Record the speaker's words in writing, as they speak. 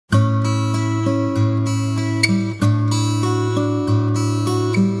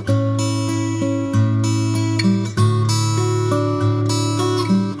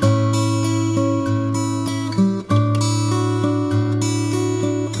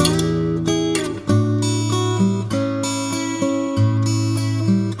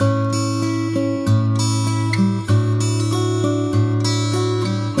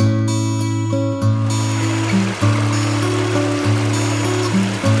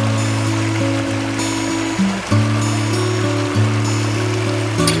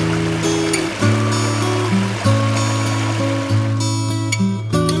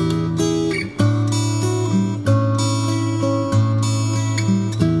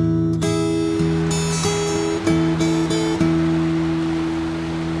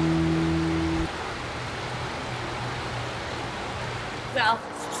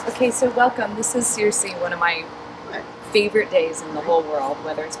Okay, so welcome. This is seriously one of my favorite days in the whole world,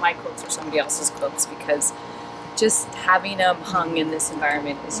 whether it's my quilts or somebody else's quilts, because just having them hung in this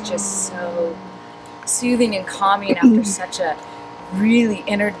environment is just so soothing and calming after such a really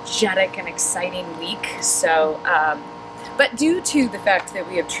energetic and exciting week. So, but due to the fact that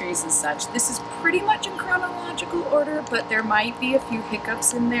we have trees and such, this is pretty much in chronological order, but there might be a few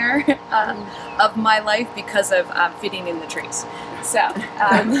hiccups in there of my life because of fitting in the trees. So,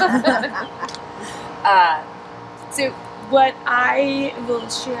 so what I will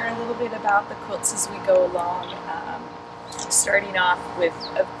share a little bit about the quilts as we go along, starting off with,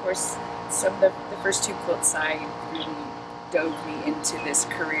 of course, some of the first two quilts I really dove me into this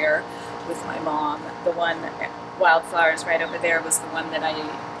career with my mom. The one, Wildflowers, right over there, was the one that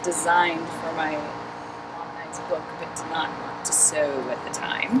I designed for my mom and I's book, but did not want to sew at the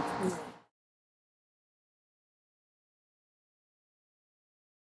time.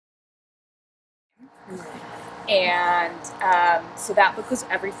 And so that book was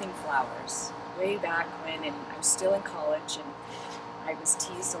everything flowers, way back when, and I was still in college, and I was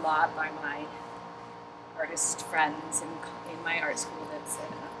teased a lot by my artist friends in my art school that said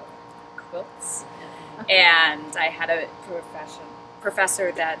quilts. And I had a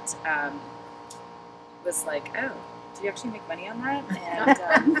professor that was like, "Oh, do you actually make money on that?"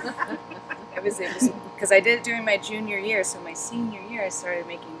 And it was because I did it during my junior year, so my senior year I started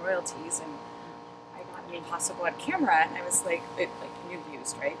making royalties, and I got an Impossible on camera, and I was like new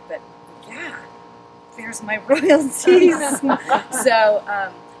views, right? But yeah, there's my royalties. So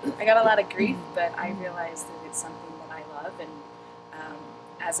I got a lot of grief, but I realized that it's something that I love, and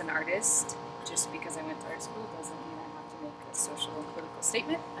as an artist, just because I went to art school doesn't mean I have to make a social and political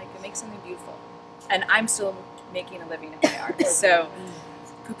statement. I can make something beautiful, and I'm still making a living at my art, so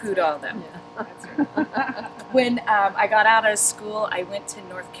poo-pooed all of them. Yeah. That's right. When I got out of school, I went to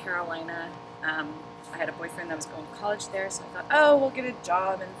North Carolina. I had a boyfriend that was going to college there, so I thought, oh, we'll get a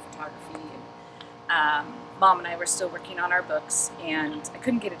job in photography. And Mom and I were still working on our books, and I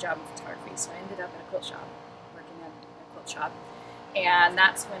couldn't get a job in photography, so I ended up in a quilt shop, working at a quilt shop. And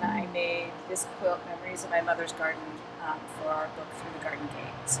that's when I made this quilt, Memories of My Mother's Garden, for our book Through the Garden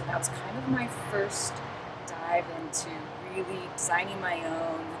Gate. So that was kind of my first dive into really designing my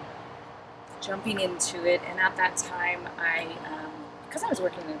own, jumping into it. And at that time, because I was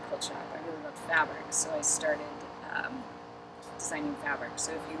working in a quilt shop, I really loved fabric, so I started designing fabric.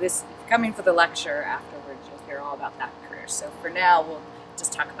 So if you're coming for the lecture afterwards, you'll hear all about that career. So for now, we'll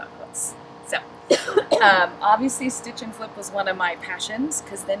just talk about quilts. So obviously Stitch and Flip was one of my passions,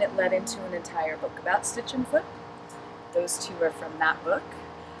 because then it led into an entire book about Stitch and Flip. Those two are from that book.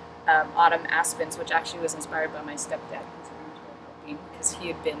 Autumn Aspens, which actually was inspired by my stepdad, because he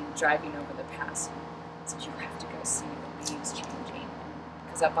had been driving over the pass and said, you have to go see the leaves changing.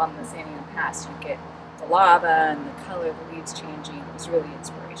 Because up on the Sandian Pass, you get the lava and the color of the leaves changing. It was really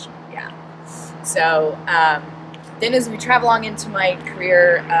inspirational, yeah. So then as we travel along into my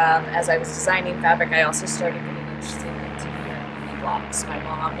career, as I was designing fabric, I also started getting interested into beauty blocks. My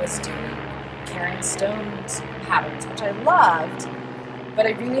mom was doing Karen Stone's patterns, which I loved, but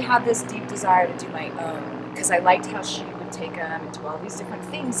I really had this deep desire to do my own, because I liked how she would take them and do all these different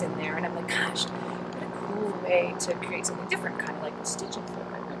things in there, and I'm like, gosh, what a cool way to create something different, kind of like with Stitch and Flip.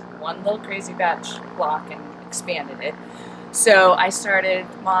 I took one little crazy batch block and expanded it. So I started,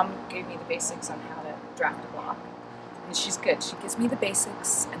 Mom gave me the basics on how to draft a block. And she's good. She gives me the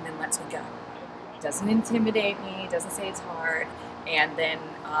basics and then lets me go. Doesn't intimidate me, doesn't say it's hard, and then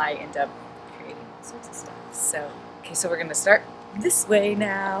I end up creating all sorts of stuff. So, okay, so we're going to start this way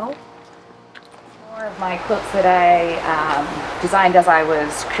now. More of my quilts that I designed as I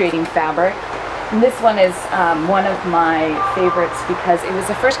was creating fabric. And this one is one of my favorites because it was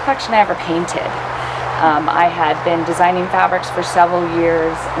the first collection I ever painted. I had been designing fabrics for several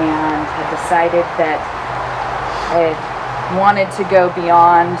years and had decided that I wanted to go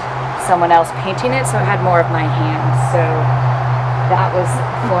beyond someone else painting it, so I had more of my hands. So that was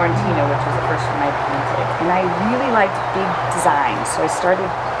Florentina, which was the first one I painted. And I really liked big designs, so I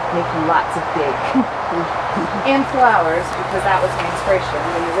started making lots of big and flowers, because that was my inspiration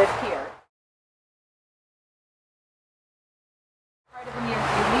when you live here. Part of the New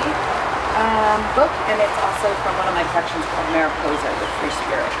Beauty book, and it's also from one of my collections called Mariposa, the Free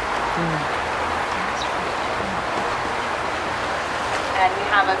Spirit. And we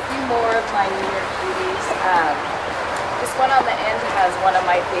have a few more of my newer beauties. This one on the end has one of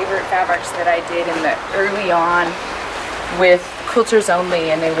my favorite fabrics that I did early on with Quilters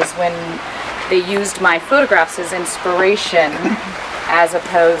Only, and it was when they used my photographs as inspiration as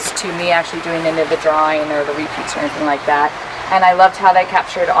opposed to me actually doing any of the drawing or the repeats or anything like that. And I loved how they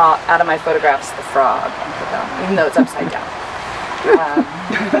captured out of my photographs the frog, even though it's upside down.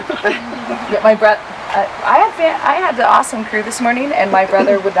 But my brother, I had the awesome crew this morning, and my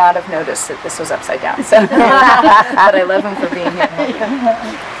brother would not have noticed that this was upside down. So, but I love him for being here.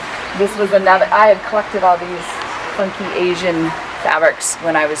 This was another. I had collected all these funky Asian fabrics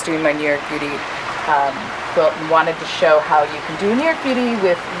when I was doing my New York Beauty quilt, and wanted to show how you can do a New York Beauty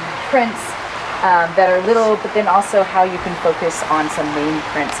with prints that are little, but then also how you can focus on some main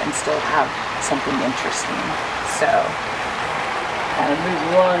prints and still have something interesting. So,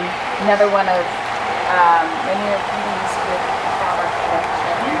 move on. Another one of my New York Beauties with fabric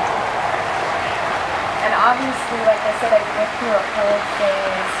collection. And obviously, like I said, I went through a whole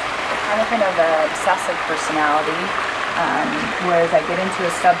phase, kind of an obsessive personality, whereas I get into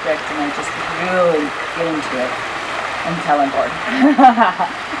a subject and I just really get into it until I'm bored.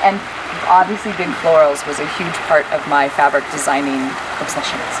 And obviously big florals was a huge part of my fabric designing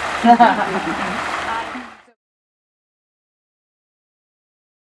obsessions.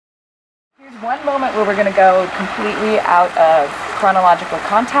 Here's one moment where we're going to go completely out of chronological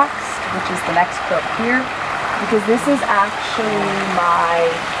context, which is the next quilt here, because this is actually my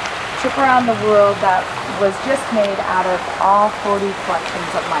trip around the world that was just made out of all 40 collections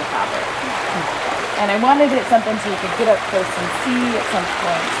of my fabric. And I wanted it something so you could get up close and see at some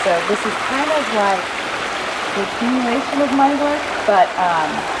point. So this is kind of like the accumulation of my work, but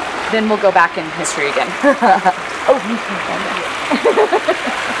then we'll go back in history again. Oh, you can find it.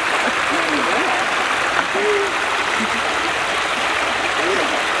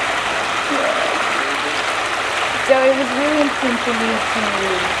 So it was really interesting for me to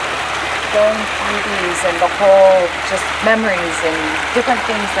going through these and the whole just memories and different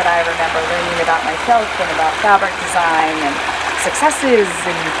things that I remember learning about myself and about fabric design and successes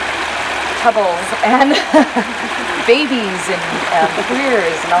and troubles and babies and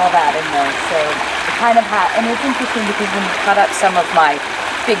careers and all that in there. So it kind of and it's interesting because when you cut up some of my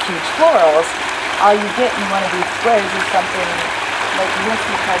big huge florals, all you get in one of these squares is something like this,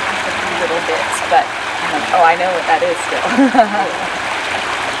 which has just a few little bits, but I'm like, oh, I know what that is still.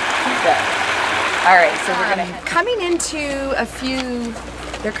 So, all right, so we're gonna coming into a few.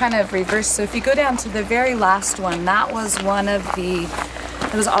 They're kind of reversed. So if you go down to the very last one, that was one of the.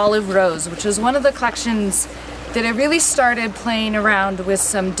 It was Olive Rose, which was one of the collections that I really started playing around with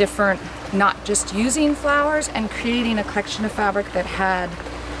some different, not just using flowers and creating a collection of fabric that had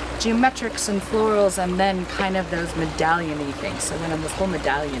geometrics and florals, and then kind of those medallion-y things. So I went on this whole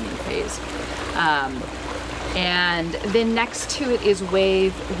medallion-y phase. And then next to it is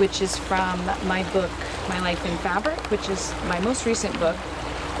Wave, which is from my book, My Life in Fabric, which is my most recent book.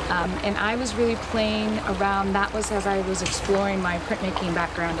 And I was really playing around, that was as I was exploring my printmaking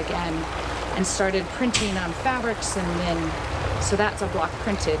background again and started printing on fabrics, and then, so that's a block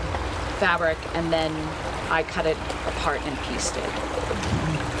printed fabric, and then I cut it apart and pieced it.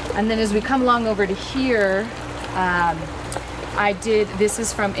 And then as we come along over to here, this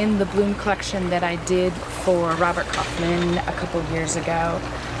is from In the Bloom collection that I did for Robert Kaufman a couple years ago.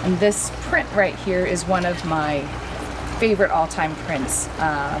 And this print right here is one of my favorite all-time prints.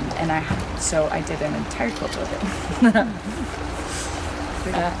 So I did an entire quilt with it.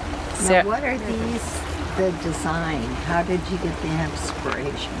 Now what are these, the design? How did you get the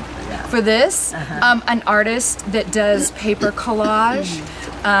inspiration for that? For this, an artist that does paper collage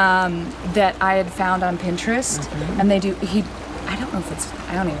that I had found on Pinterest, and they do, I don't know if it's,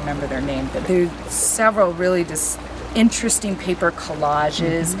 I don't even remember their name, but there's several really just interesting paper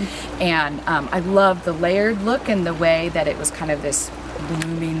collages, and I love the layered look and the way that it was kind of this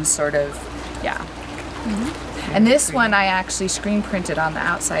blooming sort of, yeah. And this one I actually screen printed on the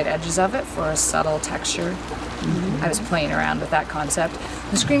outside edges of it for a subtle texture. I was playing around with that concept.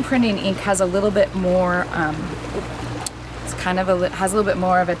 The screen printing ink has a little bit more, it's kind of has a little bit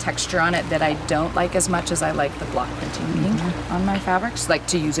more of a texture on it that I don't like as much as I like the block printing ink on my fabrics, like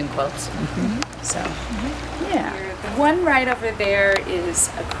to use in quilts. So, yeah. The one right over there is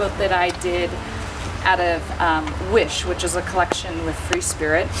a quilt that I did out of Wish, which is a collection with Free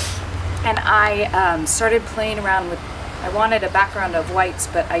Spirit. And I started playing around with, I wanted a background of whites,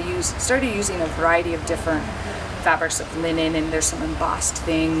 but I started using a variety of different fabrics like linen, and there's some embossed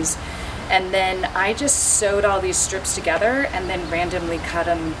things. And then I just sewed all these strips together and then randomly cut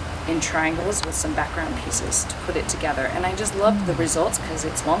them in triangles with some background pieces to put it together. And I just loved the results because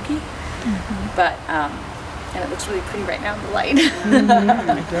it's wonky, but, and it looks really pretty right now in the light.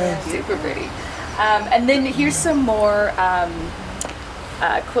 Super pretty. And then here's some more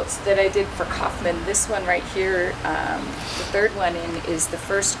quilts that I did for Kaufman. This one right here, the third one in, is the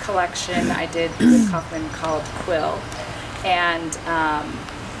first collection I did with Kaufman called Quilt. and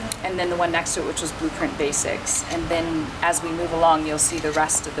then the one next to it, which was Blueprint Basics. And then as we move along, you'll see the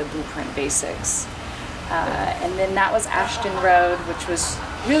rest of the Blueprint Basics. And then that was Ashton Road, which was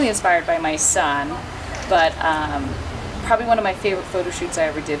really inspired by my son, but probably one of my favorite photo shoots I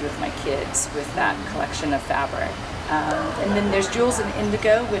ever did with my kids with that collection of fabric. And then there's Jewels in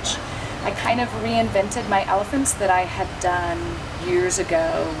Indigo, which I kind of reinvented my elephants that I had done years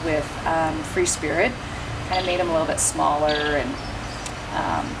ago with Free Spirit. Kind of made them a little bit smaller and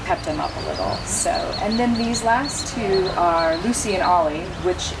pepped them up a little. So, and then these last two are Lucy and Ollie,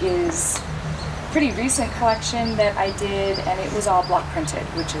 which is a pretty recent collection that I did, and it was all block printed,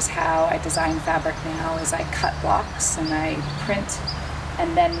 which is how I design fabric now. Is I cut blocks and I print,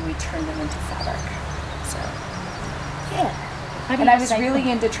 and then we turn them into fabric. So, yeah. And I was really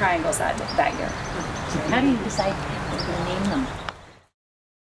into triangles that year. How do you decide what to name them?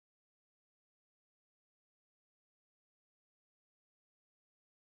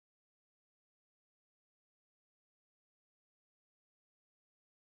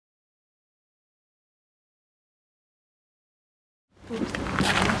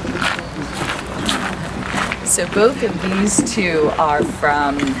 So both of these two are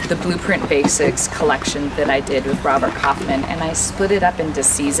from the Blueprint Basics collection that I did with Robert Kaufman, and I split it up into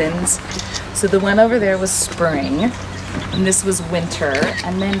seasons. So the one over there was spring, and this was winter,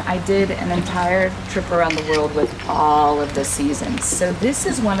 and then I did an entire trip around the world with all of the seasons. So this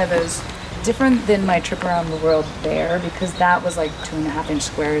is one of those, different than my trip around the world there, because that was like 2.5-inch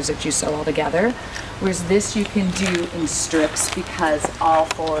squares that you sew all together, whereas this you can do in strips because all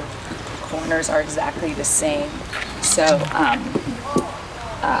 4 corners are exactly the same. So,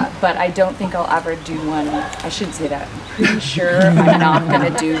 but I don't think I'll ever do one. I shouldn't say that. I'm pretty sure I'm not going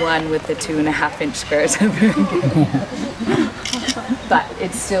to do one with the 2.5-inch squares ever again. But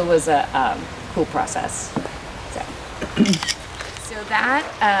it still was a cool process. So that.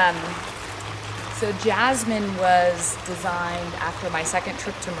 So Jasmine was designed after my second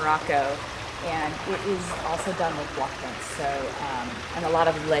trip to Morocco. And it is also done with block prints, so and a lot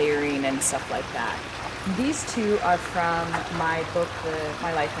of layering and stuff like that. These two are from my book,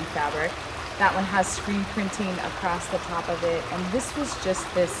 My Life in Fabric. That one has screen printing across the top of it, and this was just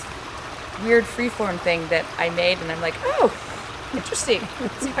this weird freeform thing that I made, and I'm like, oh, interesting.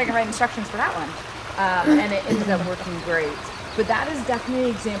 Let's see if I can write instructions for that one. And it ended up working great. But that is definitely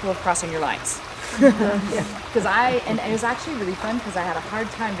an example of crossing your lines. Because and it was actually really fun because I had a hard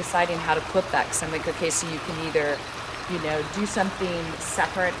time deciding how to clip that, because I'm like, okay, so you can either, you know, do something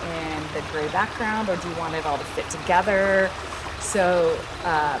separate in the gray background, or do you want it all to fit together? So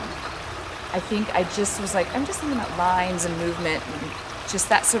I think I just was like, I'm just thinking about lines and movement and just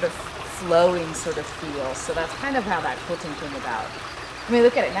that sort of flowing sort of feel. So that's kind of how that quilting came about. I mean, I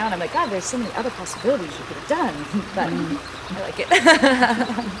look at it now and I'm like, God, there's so many other possibilities you could have done, but I like it.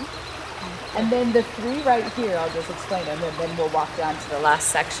 And then the 3 right here, I'll just explain them, and then we'll walk down to the last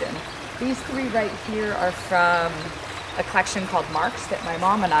section. These 3 right here are from a collection called Marks that my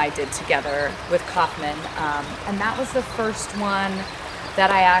mom and I did together with Kaufman, and that was the first one that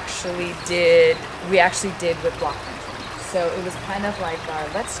we actually did with block printing. So it was kind of like,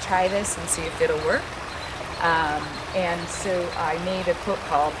 let's try this and see if it'll work. And so I made a quilt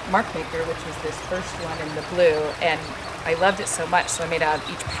called Mark Maker, which was this first one in the blue, and I loved it so much, so I made out of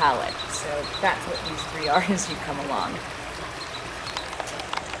each palette. So that's what these 3 are as you come along.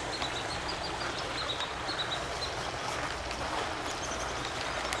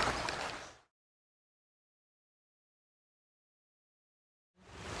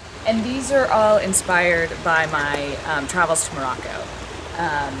 And these are all inspired by my travels to Morocco.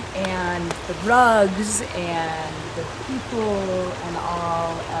 And the rugs and the people and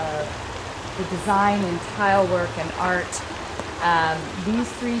all of the design and tile work and art. These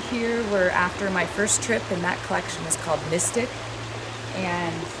 3 here were after my first trip, and that collection is called Mystic.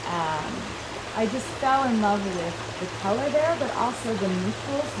 And I just fell in love with the color there, but also the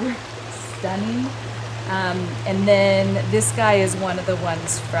neutrals were stunning. And then this guy is one of the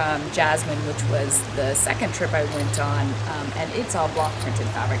ones from Jasmine, which was the second trip I went on, and it's all block printed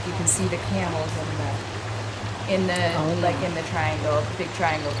fabric. You can see the camels in the triangle, big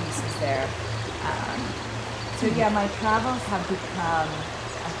triangle pieces there. So yeah, my travels have become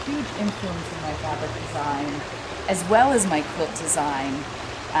a huge influence in my fabric design, as well as my quilt design.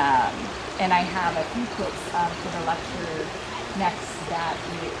 And I have a few quilts for the lecture next that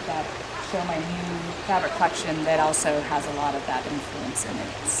show my new fabric collection that also has a lot of that influence in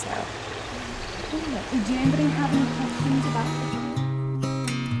it. So, do anybody have any questions about it?